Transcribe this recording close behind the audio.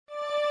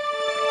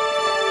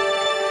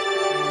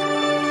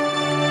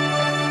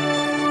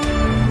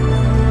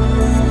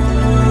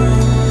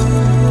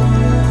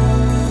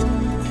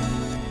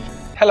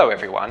Hello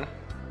everyone.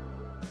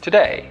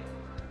 Today,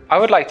 I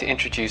would like to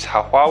introduce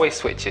how Huawei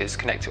switches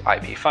connect to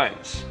IP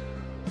phones.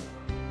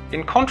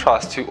 In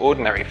contrast to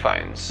ordinary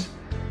phones,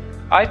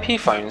 IP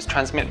phones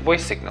transmit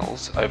voice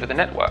signals over the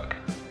network.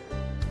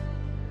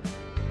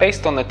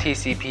 Based on the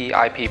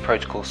TCP/IP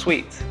protocol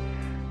suite,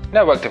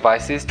 network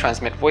devices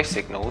transmit voice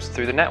signals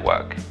through the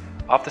network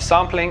after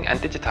sampling and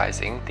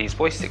digitizing these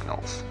voice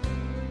signals.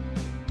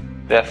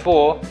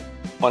 Therefore,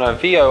 on a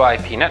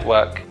VoIP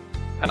network,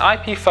 an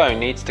IP phone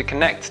needs to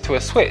connect to a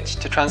switch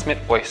to transmit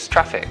voice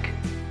traffic.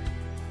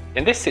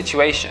 In this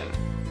situation,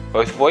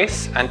 both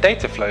voice and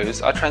data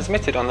flows are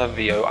transmitted on the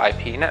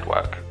VoIP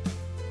network.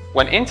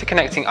 When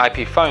interconnecting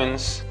IP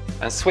phones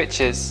and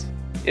switches,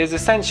 it is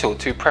essential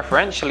to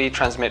preferentially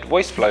transmit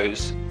voice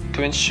flows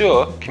to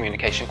ensure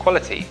communication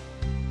quality.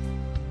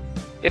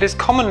 It is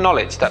common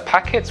knowledge that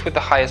packets with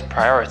the highest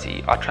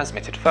priority are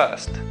transmitted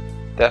first.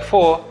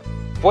 Therefore,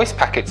 voice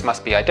packets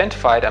must be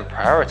identified and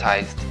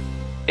prioritized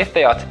if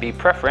they are to be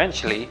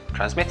preferentially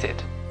transmitted.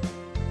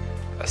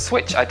 A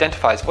switch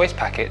identifies voice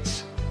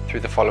packets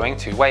through the following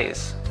two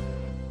ways.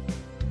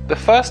 The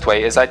first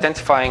way is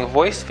identifying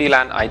voice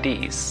VLAN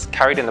IDs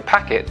carried in the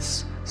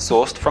packets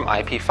sourced from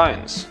IP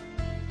phones.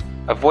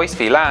 A voice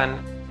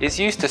VLAN is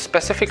used to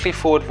specifically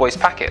forward voice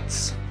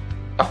packets.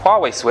 A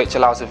Huawei switch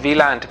allows a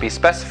VLAN to be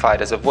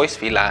specified as a voice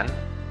VLAN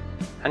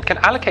and can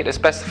allocate a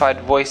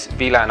specified voice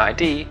VLAN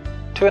ID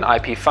to an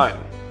IP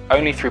phone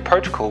only through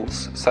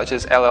protocols such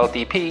as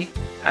LLDP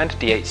and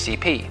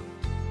DHCP.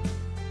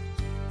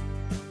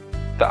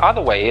 The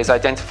other way is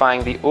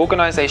identifying the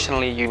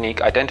organizationally unique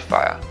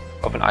identifier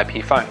of an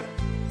IP phone.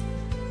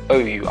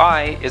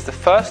 OUI is the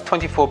first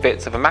 24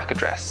 bits of a MAC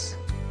address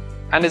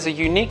and is a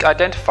unique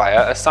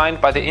identifier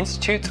assigned by the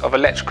Institute of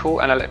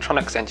Electrical and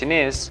Electronics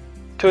Engineers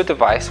to a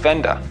device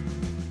vendor.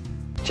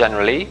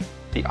 Generally,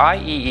 the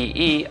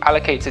IEEE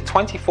allocates a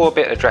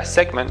 24-bit address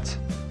segment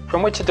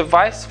from which a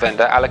device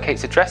vendor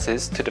allocates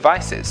addresses to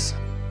devices.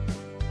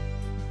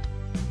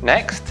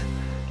 Next,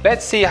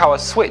 let's see how a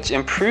switch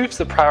improves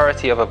the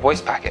priority of a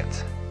voice packet.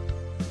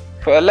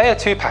 For a layer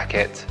 2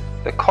 packet,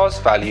 the COS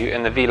value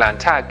in the VLAN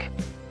tag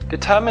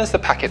determines the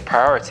packet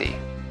priority.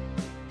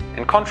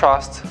 In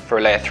contrast, for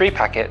a layer 3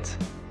 packet,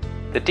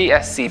 the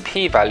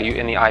DSCP value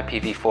in the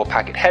IPv4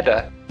 packet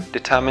header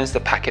determines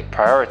the packet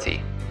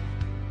priority.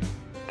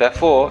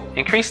 Therefore,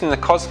 increasing the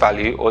COS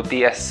value or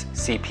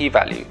DSCP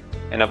value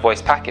in a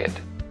voice packet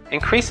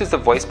increases the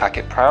voice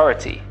packet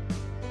priority.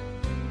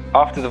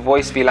 After the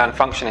voice VLAN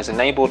function is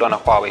enabled on a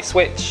Huawei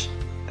switch,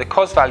 the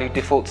COS value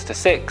defaults to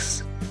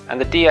 6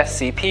 and the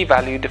DSCP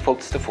value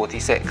defaults to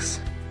 46.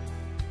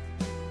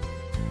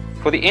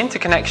 For the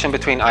interconnection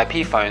between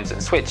IP phones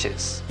and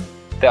switches,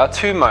 there are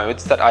two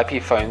modes that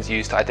IP phones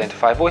use to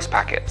identify voice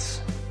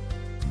packets.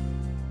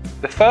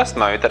 The first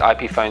mode that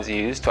IP phones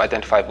use to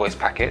identify voice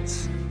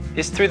packets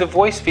is through the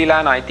voice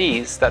VLAN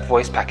IDs that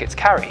voice packets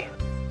carry.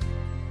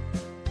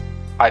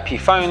 IP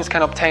phones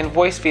can obtain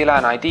voice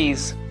VLAN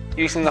IDs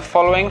using the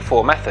following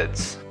four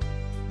methods.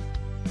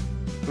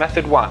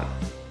 Method 1.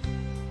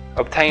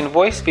 Obtain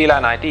voice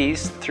VLAN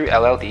IDs through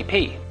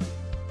LLDP.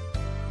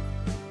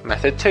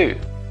 Method 2.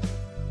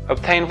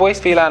 Obtain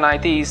voice VLAN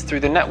IDs through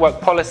the network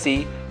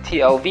policy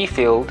TLV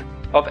field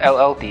of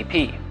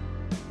LLDP.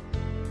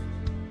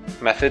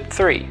 Method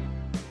 3.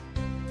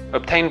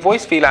 Obtain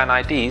voice VLAN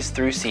IDs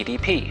through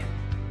CDP.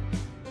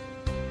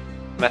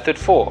 Method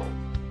 4.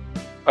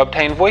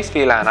 Obtain voice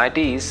VLAN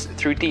IDs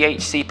through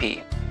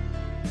DHCP.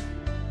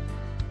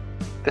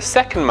 The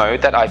second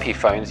mode that IP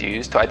phones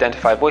use to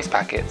identify voice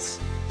packets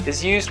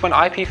is used when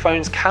IP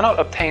phones cannot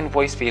obtain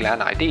voice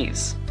VLAN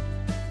IDs.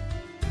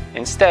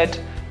 Instead,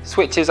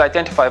 switches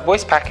identify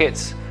voice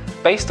packets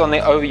based on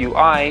the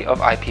OUI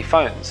of IP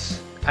phones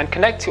and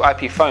connect to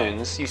IP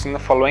phones using the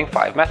following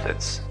 5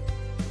 methods.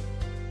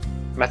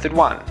 Method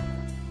 1.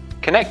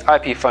 Connect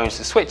IP phones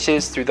to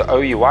switches through the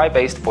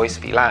OUI-based voice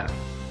VLAN.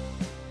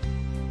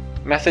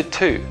 Method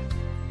 2.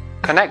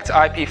 Connect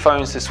IP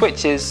phones to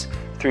switches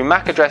through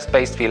MAC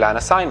address-based VLAN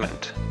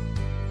assignment.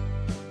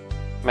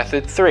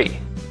 Method 3.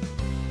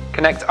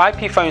 Connect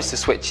IP phones to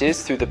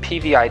switches through the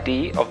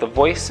PVID of the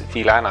voice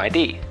VLAN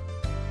ID.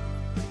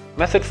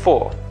 Method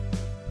 4.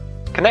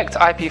 Connect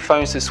IP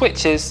phones to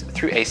switches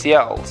through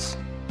ACLs.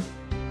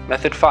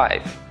 Method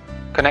 5.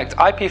 Connect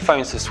IP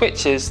phones to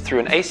switches through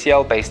an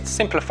ACL-based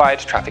simplified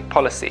traffic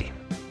policy.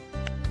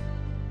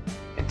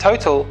 In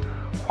total,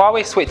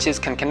 Huawei switches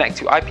can connect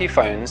to IP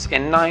phones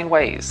in 9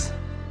 ways.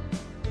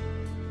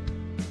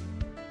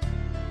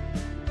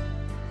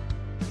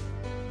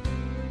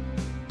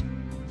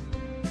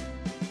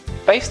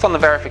 Based on the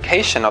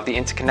verification of the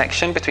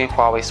interconnection between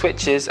Huawei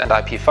switches and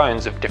IP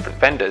phones of different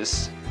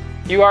vendors,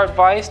 you are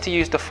advised to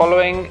use the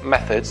following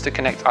methods to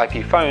connect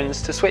IP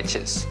phones to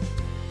switches.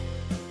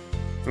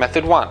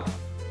 Method 1.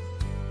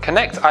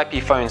 Connect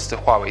IP phones to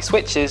Huawei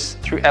switches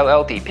through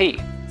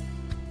LLDP.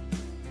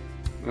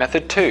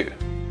 Method 2.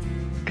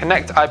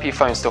 Connect IP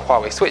phones to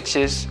Huawei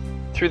switches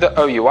through the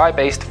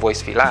OUI-based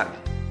voice VLAN.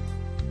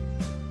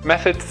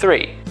 Method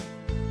 3.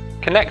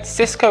 Connect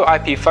Cisco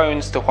IP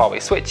phones to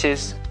Huawei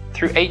switches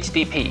through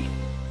HDP.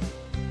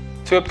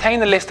 To obtain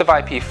the list of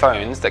IP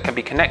phones that can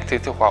be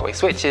connected to Huawei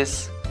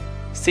switches,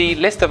 see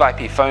List of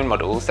IP phone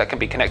models that can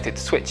be connected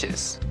to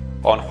switches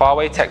on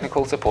Huawei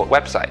Technical Support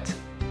website.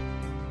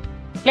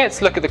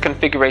 Let's look at the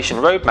configuration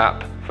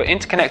roadmap for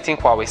interconnecting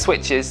Huawei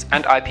switches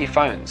and IP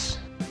phones.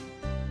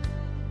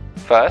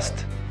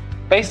 First,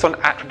 based on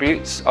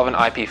attributes of an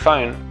IP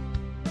phone,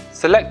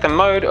 select the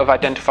mode of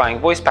identifying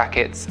voice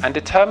packets and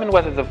determine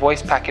whether the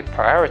voice packet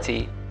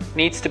priority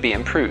needs to be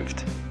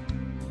improved.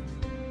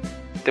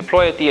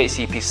 Deploy a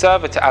DHCP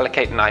server to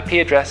allocate an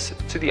IP address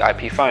to the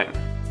IP phone.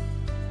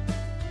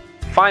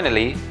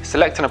 Finally,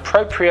 select an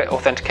appropriate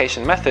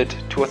authentication method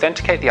to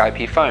authenticate the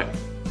IP phone.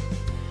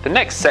 The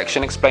next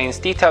section explains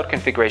detailed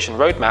configuration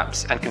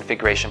roadmaps and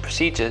configuration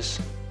procedures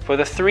for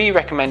the 3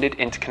 recommended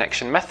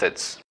interconnection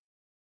methods.